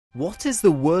What is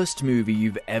the worst movie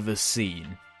you've ever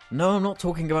seen? No, I'm not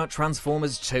talking about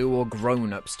Transformers 2 or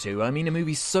Grown Ups 2. I mean a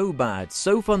movie so bad,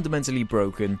 so fundamentally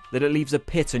broken, that it leaves a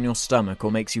pit in your stomach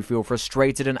or makes you feel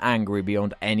frustrated and angry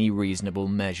beyond any reasonable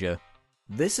measure.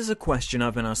 This is a question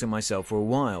I've been asking myself for a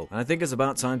while, and I think it's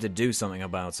about time to do something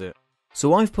about it.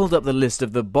 So I've pulled up the list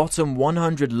of the bottom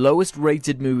 100 lowest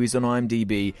rated movies on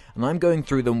IMDb, and I'm going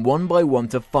through them one by one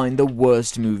to find the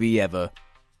worst movie ever.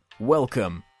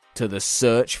 Welcome to the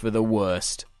search for the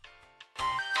worst.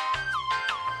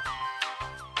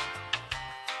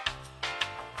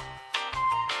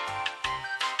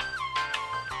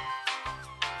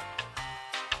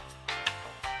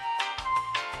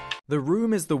 The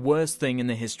Room is the worst thing in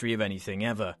the history of anything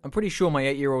ever. I'm pretty sure my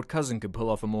 8-year-old cousin could pull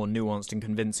off a more nuanced and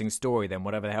convincing story than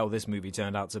whatever the hell this movie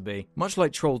turned out to be. Much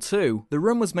like Troll 2, The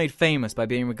Room was made famous by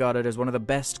being regarded as one of the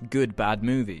best good bad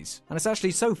movies. And it's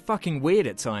actually so fucking weird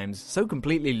at times, so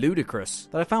completely ludicrous,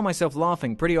 that I found myself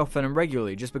laughing pretty often and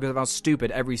regularly just because of how stupid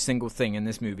every single thing in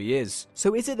this movie is.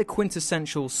 So is it the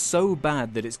quintessential so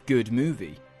bad that it's good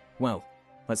movie? Well,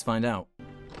 let's find out.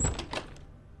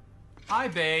 Hi,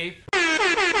 babe.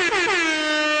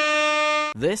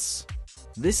 This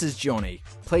is Johnny,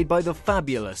 played by the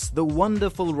fabulous, the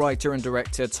wonderful writer and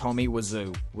director Tommy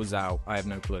Wiseau, I have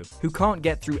no clue, who can't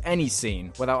get through any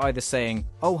scene without either saying,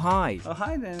 "Oh hi." Oh,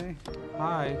 hi, Danny.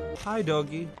 Hi. Hi,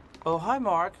 doggy. Oh, hi,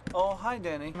 Mark. Oh, hi,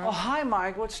 Danny. Oh, hi,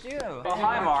 Mike. What's new? Oh,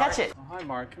 hi, Mark. Catch it. Oh, hi,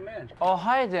 Mark. Come in. Oh,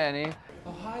 hi, Danny.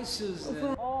 Oh, hi,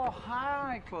 Susan. Oh,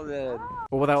 hi, Claudette.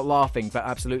 Or without laughing for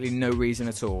absolutely no reason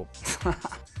at all.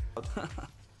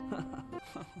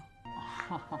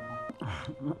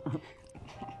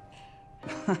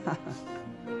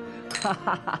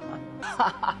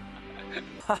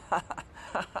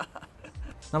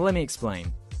 Now let me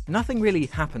explain. Nothing really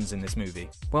happens in this movie.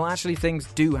 Well, actually things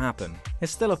do happen.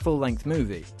 It's still a full-length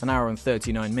movie, an hour and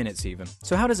 39 minutes even.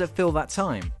 So how does it fill that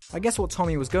time? I guess what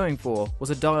Tommy was going for was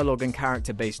a dialogue and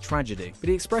character-based tragedy, but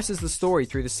he expresses the story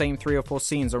through the same 3 or 4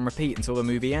 scenes on repeat until the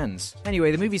movie ends.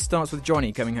 Anyway, the movie starts with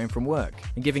Johnny coming home from work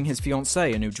and giving his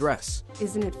fiancée a new dress.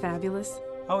 Isn't it fabulous?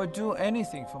 I would do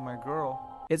anything for my girl.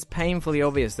 It's painfully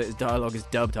obvious that his dialogue is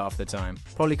dubbed half the time,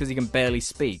 probably because he can barely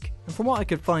speak. And from what I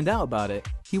could find out about it,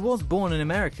 he was born in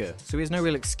America, so he has no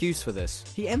real excuse for this.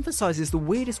 He emphasizes the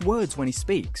weirdest words when he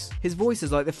speaks. His voice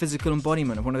is like the physical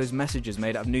embodiment of one of those messages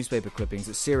made out of newspaper clippings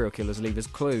that serial killers leave as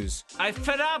clues. I'm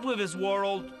fed up with this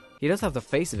world. He does have the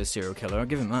face of a serial killer, I'll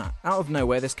give him that. Out of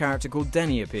nowhere, this character called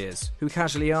Denny appears, who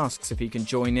casually asks if he can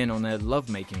join in on their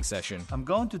love-making session. I'm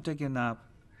going to take a nap.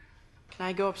 Can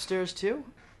I go upstairs too?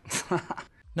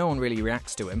 No one really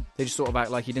reacts to him, they just sort of act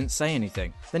like he didn't say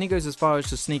anything. Then he goes as far as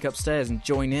to sneak upstairs and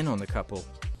join in on the couple.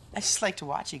 I just like to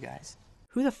watch you guys.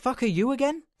 Who the fuck are you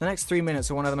again? The next 3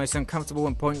 minutes are one of the most uncomfortable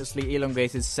and pointlessly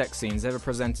elongated sex scenes ever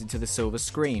presented to the silver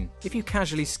screen. If you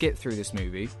casually skip through this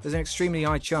movie, there's an extremely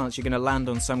high chance you're going to land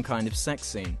on some kind of sex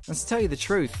scene. And to tell you the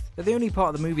truth, they're the only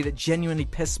part of the movie that genuinely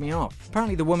pissed me off.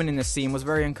 Apparently the woman in this scene was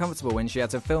very uncomfortable when she had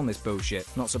to film this bullshit,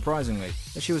 not surprisingly.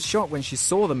 But she was shocked when she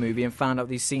saw the movie and found out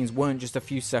these scenes weren't just a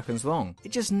few seconds long.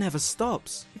 It just never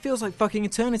stops. It feels like fucking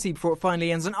eternity before it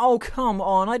finally ends and oh come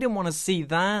on, I didn't want to see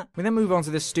that. We then move on to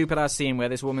this stupid ass scene where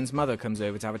this woman's mother comes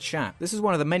over to have a chat. This is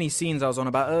one of the many scenes I was on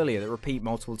about earlier that repeat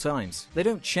multiple times. They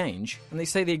don't change, and they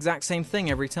say the exact same thing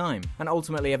every time, and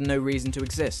ultimately have no reason to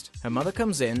exist. Her mother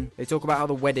comes in, they talk about how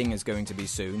the wedding is going to be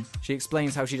soon, she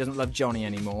explains how she doesn't love Johnny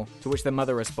anymore, to which the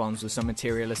mother responds with some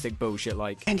materialistic bullshit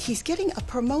like, "And he's getting a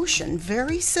promotion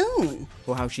very soon."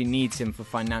 or how she needs him for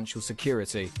financial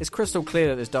security. It's crystal clear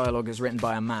that this dialogue is written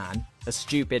by a man, a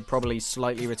stupid, probably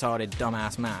slightly retarded,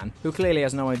 dumbass man, who clearly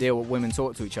has no idea what women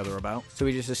talk to each other about, so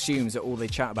he just assumes that all they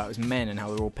chat about is men and how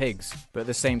they're all pigs, but at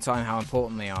the same time how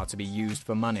important they are to be used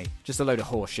for money. Just a load of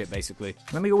horse shit, basically.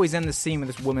 Let me always end the scene with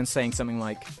this woman saying something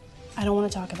like, I don't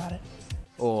want to talk about it.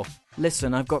 or,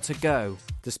 "Listen, I've got to go,"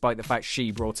 despite the fact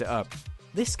she brought it up.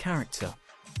 This character,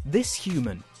 this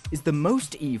human, is the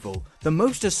most evil, the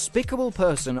most despicable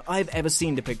person I've ever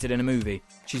seen depicted in a movie.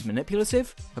 She's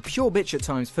manipulative, a pure bitch at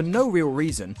times for no real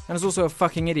reason, and is also a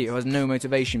fucking idiot who has no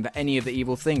motivation for any of the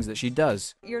evil things that she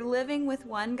does. You're living with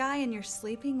one guy and you're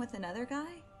sleeping with another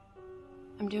guy?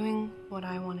 I'm doing what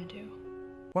I want to do.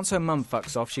 Once her mum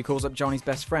fucks off, she calls up Johnny's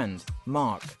best friend,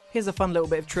 Mark. Here's a fun little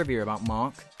bit of trivia about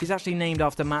Mark. He's actually named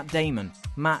after Matt Damon.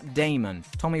 Matt Damon,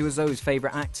 Tommy Wiseau's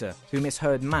favourite actor, who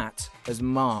misheard Matt as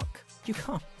Mark. You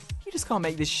just can't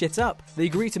make this shit up. They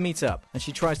agree to meet up, and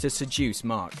she tries to seduce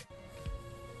Mark.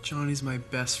 Johnny's my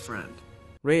best friend.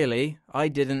 Really? I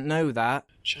didn't know that.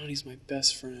 Johnny's my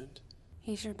best friend.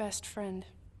 He's your best friend.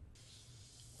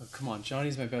 Oh, come on,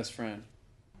 Johnny's my best friend.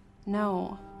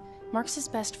 No, Mark's his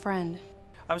best friend.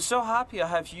 I'm so happy I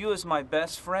have you as my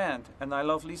best friend, and I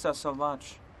love Lisa so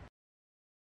much.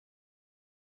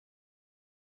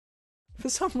 For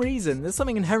some reason, there's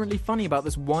something inherently funny about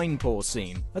this wine pour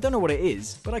scene. I don't know what it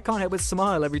is, but I can't help but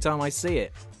smile every time I see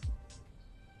it.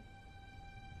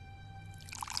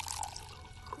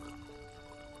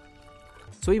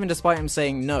 So even despite him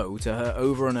saying no to her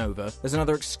over and over, there's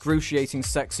another excruciating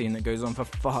sex scene that goes on for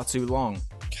far too long.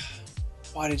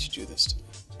 Why did you do this to me?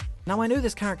 Now I know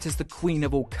this character's the queen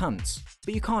of all cunts,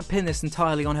 but you can't pin this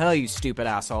entirely on her, you stupid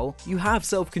asshole. You have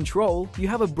self-control, you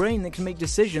have a brain that can make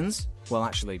decisions. Well,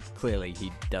 actually, clearly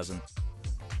he doesn't.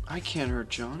 I can't hurt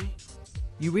Johnny.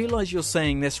 You realise you're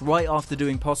saying this right after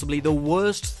doing possibly the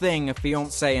worst thing a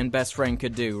fiancé and best friend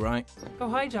could do, right? Oh,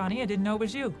 hi, Johnny. I didn't know it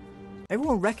was you.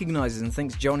 Everyone recognises and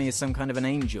thinks Johnny is some kind of an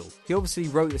angel. He obviously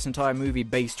wrote this entire movie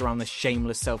based around this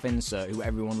shameless self-insert who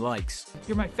everyone likes.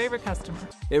 You're my favorite customer.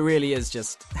 It really is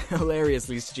just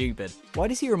hilariously stupid. Why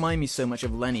does he remind me so much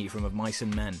of Lenny from Of Mice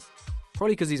and Men?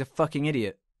 Probably because he's a fucking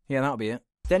idiot. Yeah, that'll be it.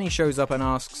 Then he shows up and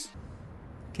asks,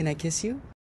 Can I kiss you?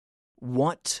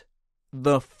 what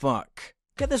the fuck?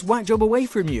 Get this whack job away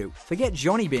from you. Forget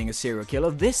Johnny being a serial killer,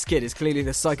 this kid is clearly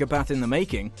the psychopath in the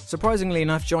making. Surprisingly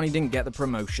enough, Johnny didn't get the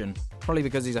promotion. Probably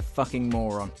because he's a fucking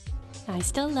moron. I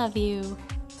still love you.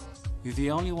 You're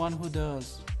the only one who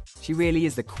does. She really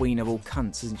is the queen of all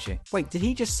cunts, isn't she? Wait, did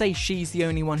he just say she's the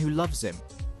only one who loves him?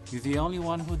 You're the only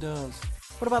one who does.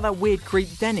 What about that weird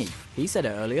creep Denny? He said it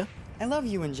earlier. I love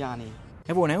you and Johnny.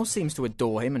 Everyone else seems to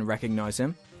adore him and recognise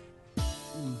him.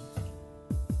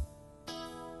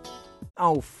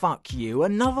 Oh, fuck you.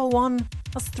 Another one?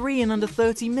 That's 3 in under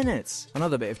 30 minutes.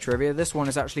 Another bit of trivia, this one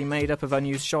is actually made up of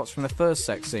unused shots from the first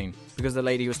sex scene, because the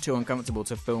lady was too uncomfortable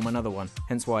to film another one,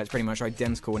 hence why it's pretty much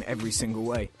identical in every single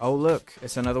way. Oh look,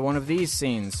 it's another one of these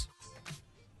scenes.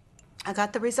 I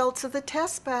got the results of the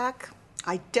test back.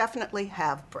 I definitely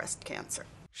have breast cancer.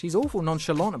 She's awful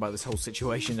nonchalant about this whole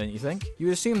situation, don't you think? You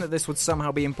would assume that this would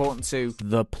somehow be important to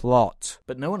the plot,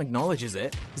 but no one acknowledges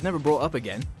it. It's never brought up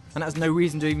again, and has no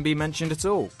reason to even be mentioned at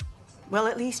all. Well,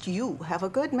 at least you have a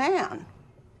good man.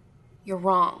 You're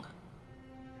wrong.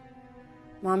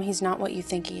 Mom, he's not what you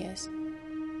think he is.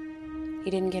 He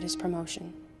didn't get his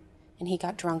promotion, and he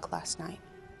got drunk last night.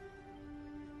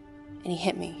 And he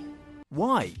hit me.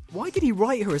 Why? Why did he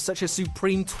write her as such a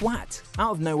supreme twat?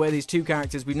 Out of nowhere, these two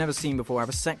characters we've never seen before have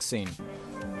a sex scene.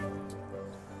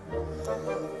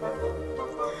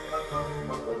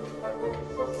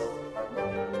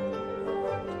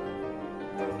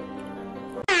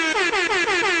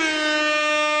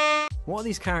 What are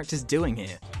these characters doing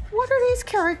here? What are these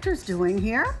characters doing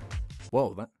here?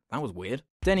 Whoa, that was weird.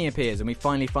 Denny appears and we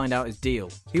finally find out his deal.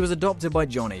 He was adopted by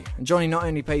Johnny, and Johnny not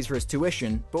only pays for his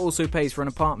tuition, but also pays for an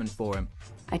apartment for him.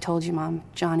 I told you, Mom,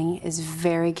 Johnny is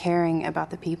very caring about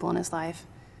the people in his life.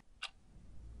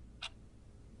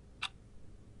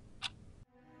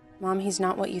 Mom, he's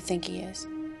not what you think he is.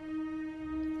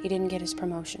 He didn't get his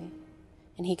promotion,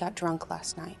 and he got drunk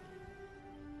last night.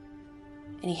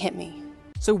 And he hit me.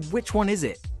 So which one is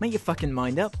it? Make your fucking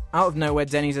mind up. Out of nowhere,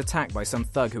 Denny's attacked by some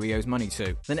thug who he owes money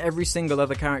to. Then every single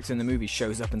other character in the movie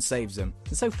shows up and saves him.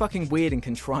 It's so fucking weird and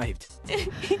contrived.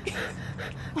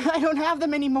 I don't have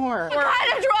them anymore. What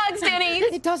kind of drugs, Denny?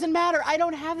 It doesn't matter. I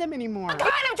don't have them anymore. What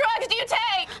kind of drugs do you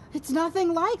take? It's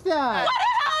nothing like that. What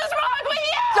the hell is wrong with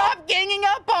you? Stop ganging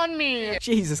up on me!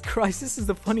 Jesus Christ, this is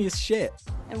the funniest shit.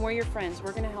 And we're your friends.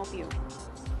 We're gonna help you.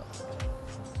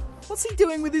 What's he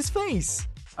doing with his face?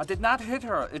 I did not hit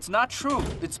her. It's not true.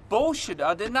 It's bullshit.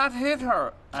 I did not hit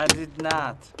her. I did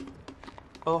not.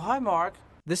 Oh, hi, Mark.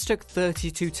 This took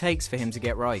 32 takes for him to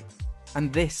get right.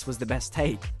 And this was the best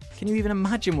take. Can you even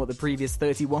imagine what the previous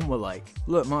 31 were like?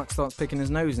 Look, Mark starts picking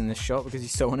his nose in this shot because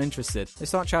he's so uninterested. They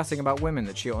start chatting about women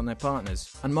that cheat on their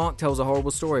partners. And Mark tells a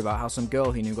horrible story about how some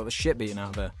girl he knew got the shit beaten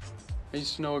out of her. I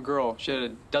used to know a girl. She had a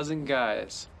dozen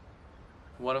guys.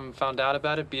 One of them found out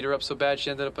about it, beat her up so bad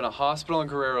she ended up in a hospital on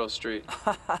Guerrero Street.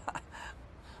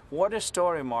 What a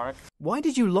story, Mark. Why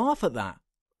did you laugh at that?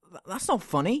 That's not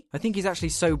funny. I think he's actually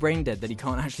so brain dead that he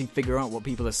can't actually figure out what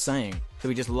people are saying. So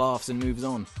he just laughs and moves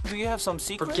on. Do you have some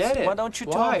secrets? Forget it. Why don't you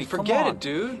tell Why? me? Forget Come on. it,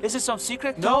 dude. Is it some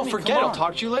secret? No, Tell me. forget it. Come I'll on.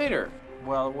 talk to you later.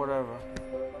 Well, whatever.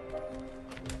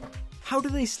 How do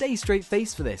they stay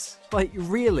straight-faced for this? Like,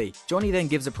 really? Johnny then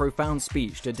gives a profound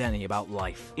speech to Denny about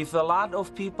life. If a lot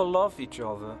of people love each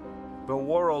other, the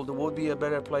world would be a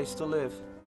better place to live.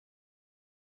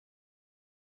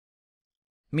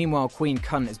 Meanwhile, Queen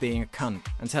Cunt is being a cunt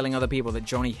and telling other people that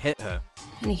Johnny hit her.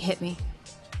 And he hit me.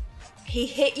 He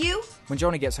hit you? When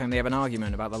Johnny gets home, they have an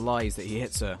argument about the lies that he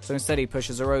hits her, so instead he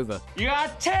pushes her over. You are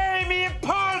tearing me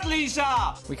apart,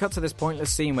 Lisa! We cut to this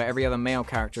pointless scene where every other male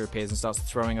character appears and starts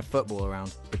throwing a football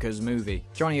around, because movie.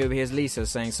 Johnny overhears Lisa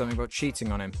saying something about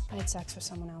cheating on him. I had sex with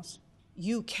someone else.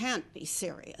 You can't be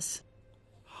serious.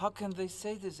 How can they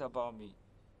say this about me?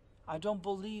 I don't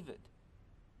believe it.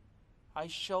 I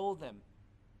show them.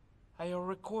 I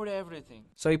record everything.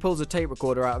 So he pulls a tape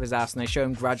recorder out of his ass and they show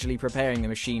him gradually preparing the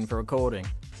machine for recording.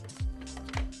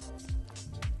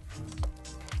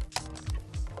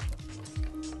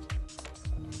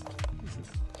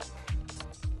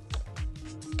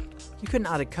 You couldn't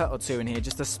add a cut or two in here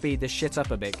just to speed this shit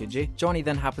up a bit, could you? Johnny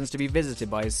then happens to be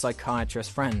visited by his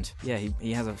psychiatrist friend. Yeah,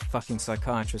 he has a fucking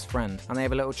psychiatrist friend. And they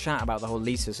have a little chat about the whole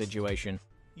Lisa situation.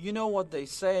 You know what they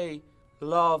say,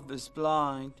 love is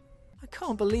blind. I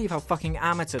can't believe how fucking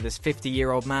amateur this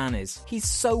 50-year-old man is. He's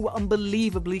so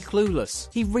unbelievably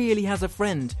clueless. He really has a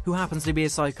friend who happens to be a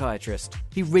psychiatrist.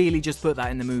 He really just put that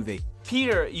in the movie.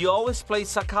 Peter, you always play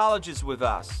psychologist with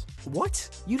us. What?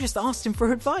 You just asked him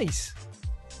for advice.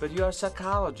 But you're a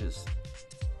psychologist.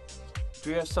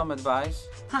 Do you have some advice?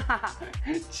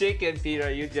 Chicken, Peter,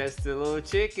 you just a little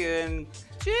chicken.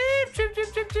 Who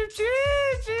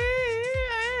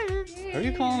are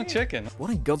you calling a chicken?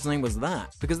 What in God's name was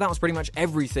that? Because that was pretty much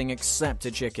everything except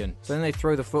a chicken. So then they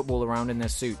throw the football around in their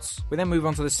suits. We then move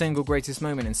on to the single greatest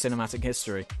moment in cinematic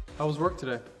history. How was work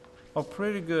today? Oh,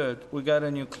 pretty good. We got a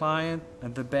new client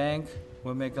at the bank.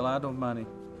 We'll make a lot of money.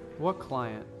 What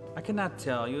client? I cannot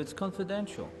tell you. It's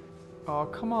confidential. Oh,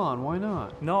 come on, why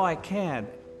not? No, I can't.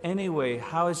 Anyway,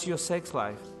 how is your sex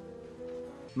life?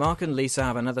 Mark and Lisa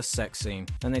have another sex scene.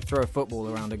 Then they throw a football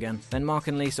around again. Then Mark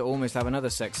and Lisa almost have another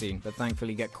sex scene, but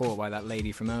thankfully get caught by that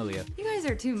lady from earlier. You guys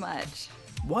are too much.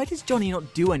 Why does Johnny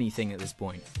not do anything at this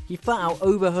point? He flat out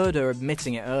overheard her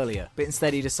admitting it earlier, but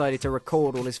instead he decided to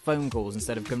record all his phone calls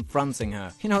instead of confronting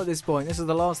her. You know, at this point, this is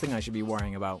the last thing I should be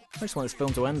worrying about. I just want this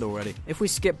film to end already. If we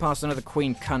skip past another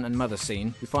queen cunt and mother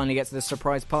scene, we finally get to the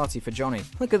surprise party for Johnny.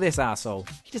 Look at this asshole.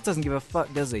 He just doesn't give a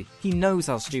fuck, does he? He knows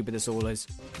how stupid this all is.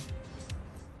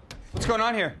 What's going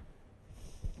on here?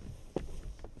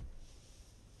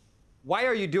 Why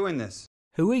are you doing this?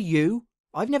 Who are you?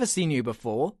 I've never seen you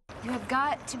before. You have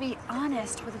got to be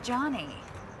honest with Johnny.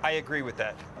 I agree with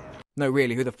that. No,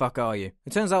 really, who the fuck are you?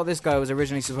 It turns out this guy was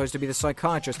originally supposed to be the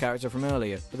psychiatrist character from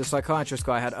earlier, but the psychiatrist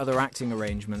guy had other acting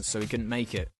arrangements, so he couldn't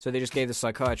make it. So they just gave the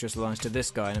psychiatrist lines to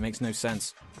this guy, and it makes no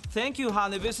sense. Thank you,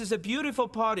 honey. This is a beautiful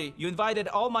party. You invited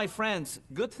all my friends.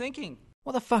 Good thinking.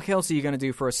 What the fuck else are you going to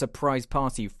do for a surprise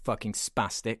party, you fucking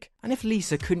spastic? And if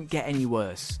Lisa couldn't get any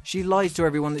worse, she lies to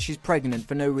everyone that she's pregnant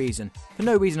for no reason. For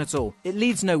no reason at all. It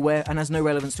leads nowhere and has no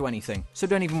relevance to anything. So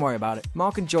don't even worry about it.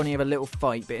 Mark and Johnny have a little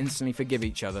fight but instantly forgive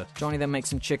each other. Johnny then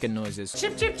makes some chicken noises.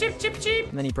 Chip, chip, chip, chip, chip.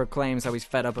 And then he proclaims how he's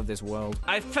fed up of this world.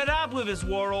 I'm fed up with this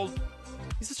world.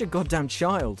 He's such a goddamn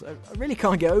child. I really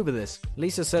can't get over this.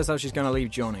 Lisa says how she's going to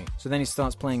leave Johnny, so then he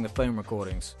starts playing the phone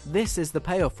recordings. This is the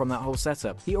payoff from that whole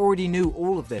setup. He already knew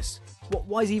all of this.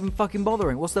 Why is he even fucking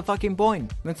bothering? What's the fucking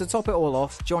point? And then to top it all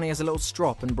off, Johnny has a little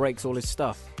strop and breaks all his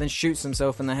stuff, then shoots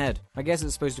himself in the head. I guess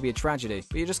it's supposed to be a tragedy,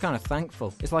 but you're just kind of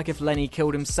thankful. It's like if Lenny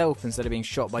killed himself instead of being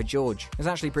shot by George. It's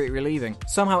actually pretty relieving.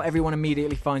 Somehow everyone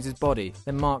immediately finds his body,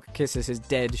 then Mark kisses his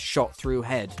dead, shot through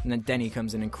head, and then Denny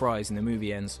comes in and cries and the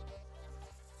movie ends.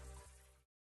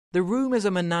 The Room is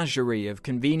a menagerie of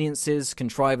conveniences,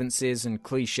 contrivances, and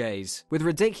cliches, with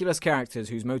ridiculous characters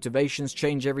whose motivations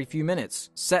change every few minutes,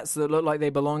 sets that look like they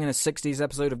belong in a 60s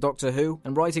episode of Doctor Who,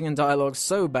 and writing and dialogue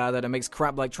so bad that it makes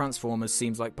crap like Transformers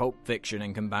seems like Pulp Fiction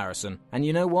in comparison. And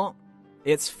you know what?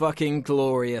 It's fucking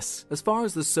glorious. As far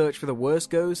as the search for the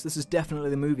worst goes, this is definitely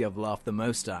the movie I've laughed the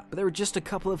most at. But there are just a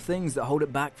couple of things that hold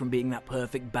it back from being that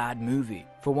perfect bad movie.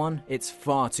 For one, it's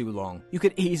far too long. You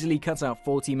could easily cut out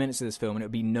 40 minutes of this film and it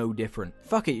would be no different.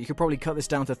 Fuck it, you could probably cut this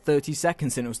down to 30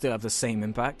 seconds and it will still have the same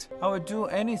impact. I would do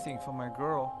anything for my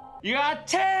girl. You are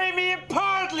tearing me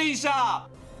apart, Lisa!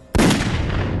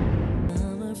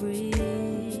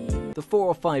 The 4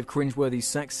 or 5 cringeworthy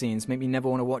sex scenes make me never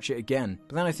want to watch it again,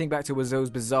 but then I think back to Wiseau's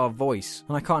bizarre voice,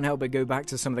 and I can't help but go back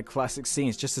to some of the classic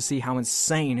scenes just to see how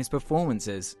insane his performance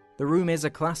is. The Room is a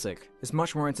classic. It's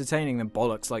much more entertaining than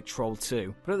bollocks like Troll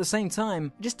 2, but at the same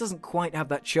time, it just doesn't quite have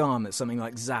that charm that something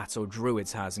like Zat or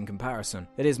Druids has in comparison.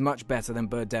 It is much better than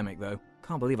Birdemic though.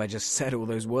 Can't believe I just said all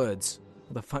those words.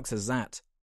 What the fuck's a Zat?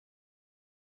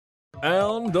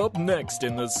 And up next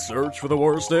in the search for the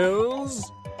worst is...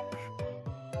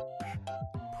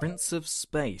 Prince of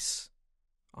Space.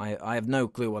 I have no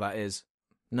clue what that is.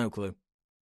 No clue.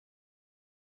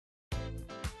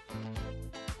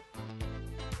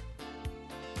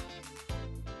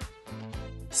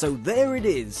 So there it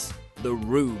is, The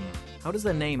Room. How does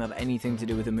the name have anything to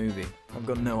do with the movie? I've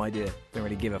got no idea. Don't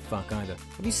really give a fuck either.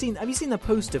 Have you seen the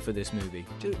poster for this movie?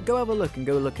 Go have a look and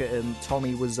go look at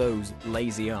Tommy Wiseau's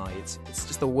Lazy Eye. It's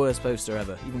just the worst poster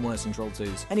ever, even worse than Troll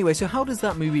 2's. Anyway, so how does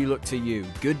that movie look to you?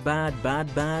 Good, bad,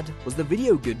 bad, bad? Was the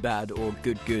video good, bad, or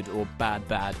good, good, or bad,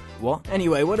 bad? What?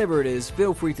 Anyway, whatever it is,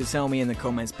 feel free to tell me in the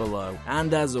comments below.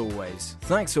 And as always,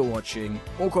 thanks for watching.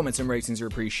 All comments and ratings are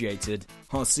appreciated.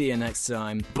 I'll see you next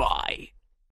time. Bye.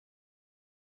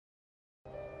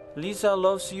 Lisa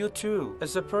loves you too,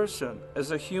 as a person,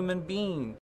 as a human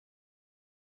being.